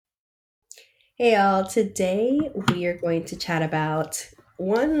Hey all, today we are going to chat about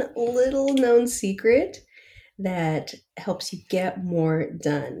one little known secret that helps you get more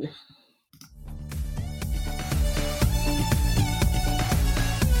done.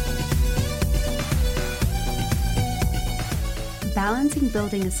 Balancing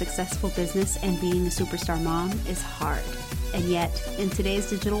building a successful business and being a superstar mom is hard. And yet, in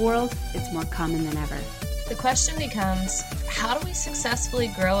today's digital world, it's more common than ever. The question becomes, how do we successfully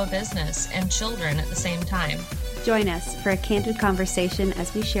grow a business and children at the same time? Join us for a candid conversation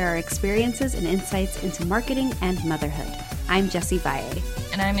as we share our experiences and insights into marketing and motherhood. I'm Jessie Valle.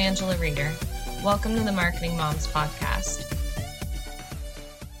 And I'm Angela Reeder. Welcome to the Marketing Moms Podcast.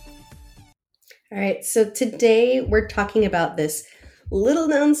 All right, so today we're talking about this little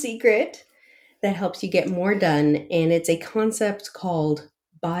known secret that helps you get more done, and it's a concept called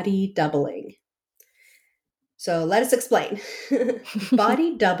body doubling. So let us explain.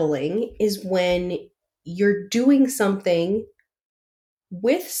 Body doubling is when you're doing something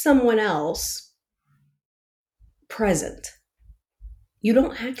with someone else present. You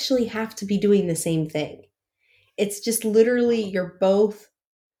don't actually have to be doing the same thing. It's just literally you're both,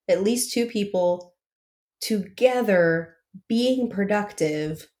 at least two people, together being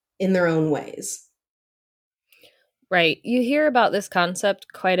productive in their own ways. Right. You hear about this concept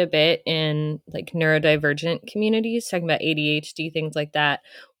quite a bit in like neurodivergent communities, talking about ADHD, things like that,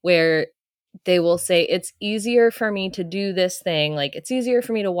 where they will say it's easier for me to do this thing, like it's easier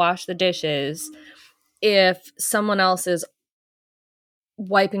for me to wash the dishes if someone else is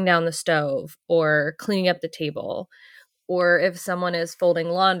wiping down the stove or cleaning up the table. Or if someone is folding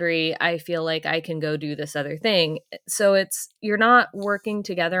laundry, I feel like I can go do this other thing. So you're not working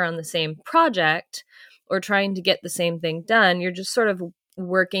together on the same project or trying to get the same thing done. You're just sort of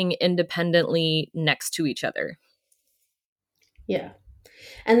working independently next to each other. Yeah.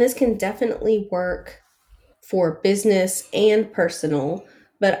 And this can definitely work for business and personal,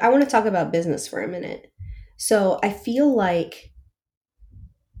 but I want to talk about business for a minute. So I feel like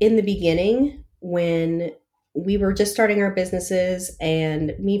in the beginning, when we were just starting our businesses,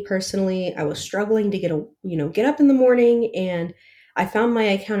 and me personally, I was struggling to get up in the morning, and I found my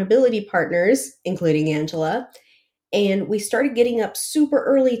accountability partners, including Angela, and we started getting up super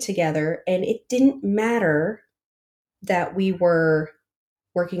early together, and it didn't matter that we were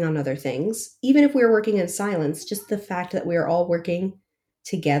working on other things. Even if we were working in silence, just the fact that we were all working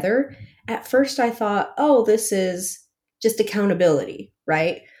together. At first I thought, oh, this is just accountability,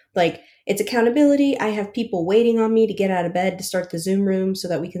 right? Like it's accountability. I have people waiting on me to get out of bed to start the Zoom room so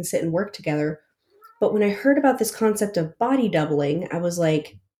that we can sit and work together. But when I heard about this concept of body doubling, I was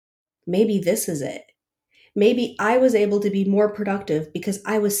like, maybe this is it. Maybe I was able to be more productive because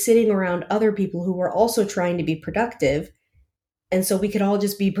I was sitting around other people who were also trying to be productive. And so we could all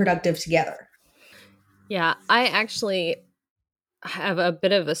just be productive together. Yeah, I actually have a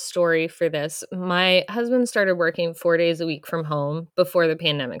bit of a story for this. My husband started working 4 days a week from home before the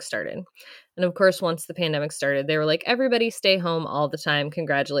pandemic started. And of course, once the pandemic started, they were like, everybody stay home all the time.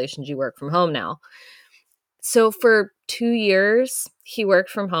 Congratulations, you work from home now. So for 2 years, he worked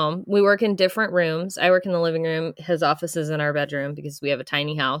from home. We work in different rooms. I work in the living room. His office is in our bedroom because we have a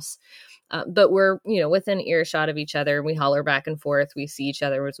tiny house. But we're, within earshot of each other. We holler back and forth. We see each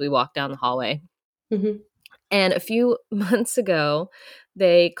other as we walk down the hallway. Mm-hmm. And a few months ago,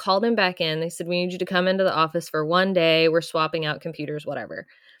 they called him back in. They said, we need you to come into the office for 1 day. We're swapping out computers, whatever.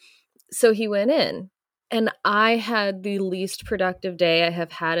 So he went in. And I had the least productive day I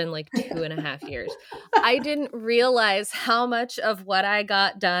have had in like 2.5 years. I didn't realize how much of what I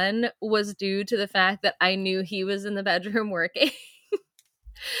got done was due to the fact that I knew he was in the bedroom working.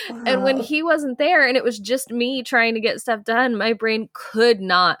 Wow. And when he wasn't there and it was just me trying to get stuff done, my brain could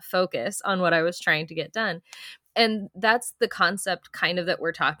not focus on what I was trying to get done. And that's the concept kind of that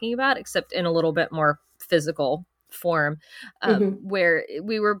we're talking about, except in a little bit more physical form, where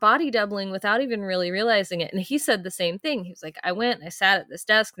we were body doubling without even really realizing it. And he said the same thing. He was like, I went and I sat at this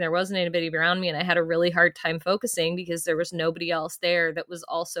desk and there wasn't anybody around me. And I had a really hard time focusing because there was nobody else there that was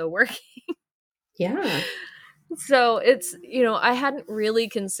also working. Yeah. So it's, I hadn't really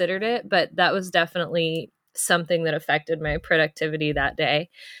considered it, but that was definitely something that affected my productivity that day.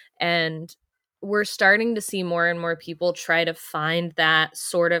 And we're starting to see more and more people try to find that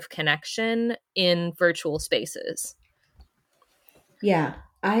sort of connection in virtual spaces. Yeah.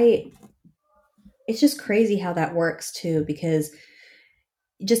 It's just crazy how that works too, because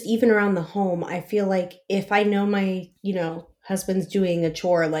just even around the home, I feel like if I know my, husband's doing a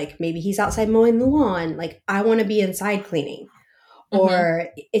chore, like maybe he's outside mowing the lawn, like I want to be inside cleaning. Or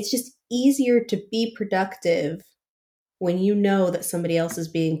it's just easier to be productive when you know that somebody else is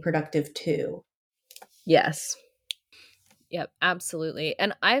being productive too. Yes. Yep, absolutely.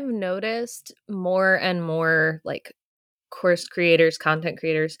 And I've noticed more and more like course creators, content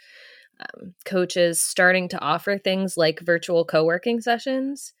creators, coaches starting to offer things like virtual co-working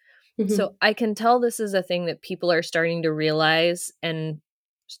sessions. Mm-hmm. So I can tell this is a thing that people are starting to realize and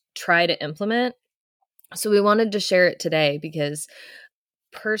try to implement. So we wanted to share it today because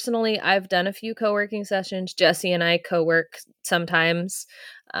personally, I've done a few co-working sessions. Jesse and I co-work sometimes,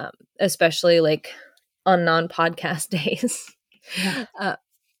 especially like on non-podcast days. Yeah.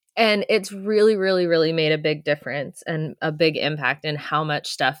 And it's really, really, really made a big difference and a big impact in how much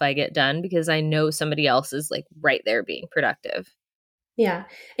stuff I get done because I know somebody else is like right there being productive. Yeah.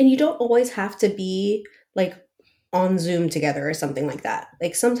 And you don't always have to be like on Zoom together or something like that.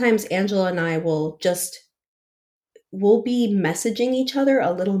 Like sometimes Angela and I we'll be messaging each other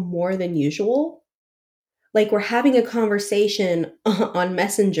a little more than usual. Like we're having a conversation on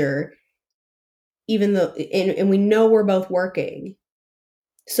Messenger, even though, and we know we're both working.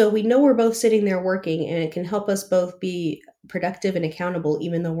 So we know we're both sitting there working, and it can help us both be productive and accountable,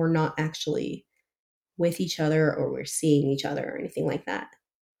 even though we're not actually with each other or we're seeing each other or anything like that.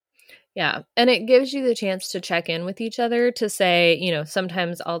 Yeah. And it gives you the chance to check in with each other to say, you know,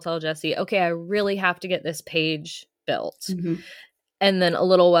 sometimes I'll tell Jesse, okay, I really have to get this page built. Mm-hmm. And then a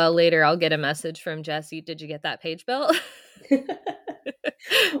little while later, I'll get a message from Jesse, did you get that page built?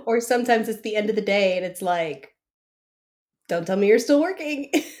 Or sometimes it's the end of the day and it's like, don't tell me you're still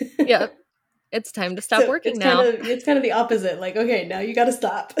working. Yep. It's time to stop working now. It's kind of the opposite. Like, okay, now you got to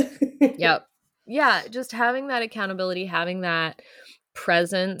stop. Yep. Yeah. Just having that accountability, having that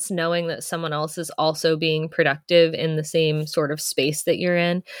presence, knowing that someone else is also being productive in the same sort of space that you're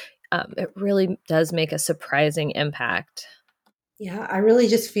in, it really does make a surprising impact. Yeah, I really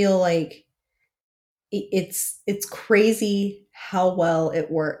just feel like it's crazy how well it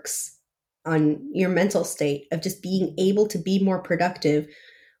works on your mental state of just being able to be more productive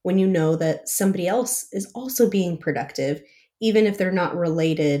when you know that somebody else is also being productive, even if they're not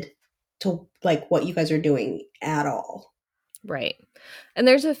related to like what you guys are doing at all. Right. And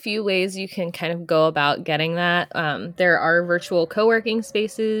there's a few ways you can kind of go about getting that. There are virtual co-working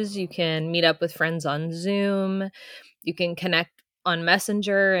spaces. You can meet up with friends on Zoom. You can connect on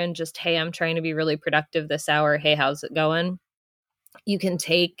Messenger and just, hey, I'm trying to be really productive this hour. Hey, how's it going? You can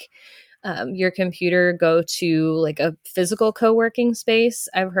take your computer, go to like a physical co-working space.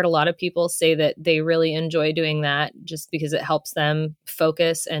 I've heard a lot of people say that they really enjoy doing that just because it helps them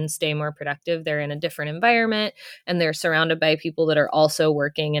focus and stay more productive. They're in a different environment and they're surrounded by people that are also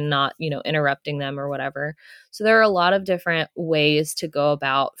working and not, you know, interrupting them or whatever. So there are a lot of different ways to go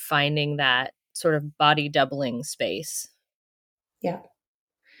about finding that sort of body doubling space. Yeah.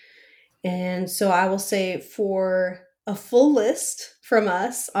 And so I will say for a full list from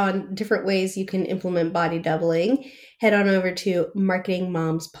us on different ways you can implement body doubling, head on over to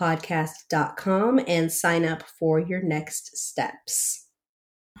marketingmomspodcast.com and sign up for your next steps.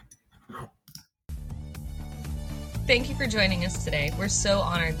 Thank you for joining us today. We're so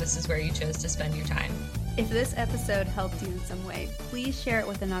honored this is where you chose to spend your time. If this episode helped you in some way, please share it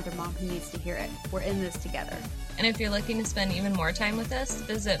with another mom who needs to hear it. We're in this together. And if you're looking to spend even more time with us,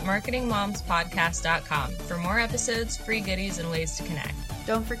 visit marketingmomspodcast.com for more episodes, free goodies, and ways to connect.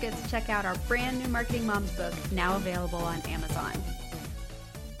 Don't forget to check out our brand new Marketing Moms book, now available on Amazon.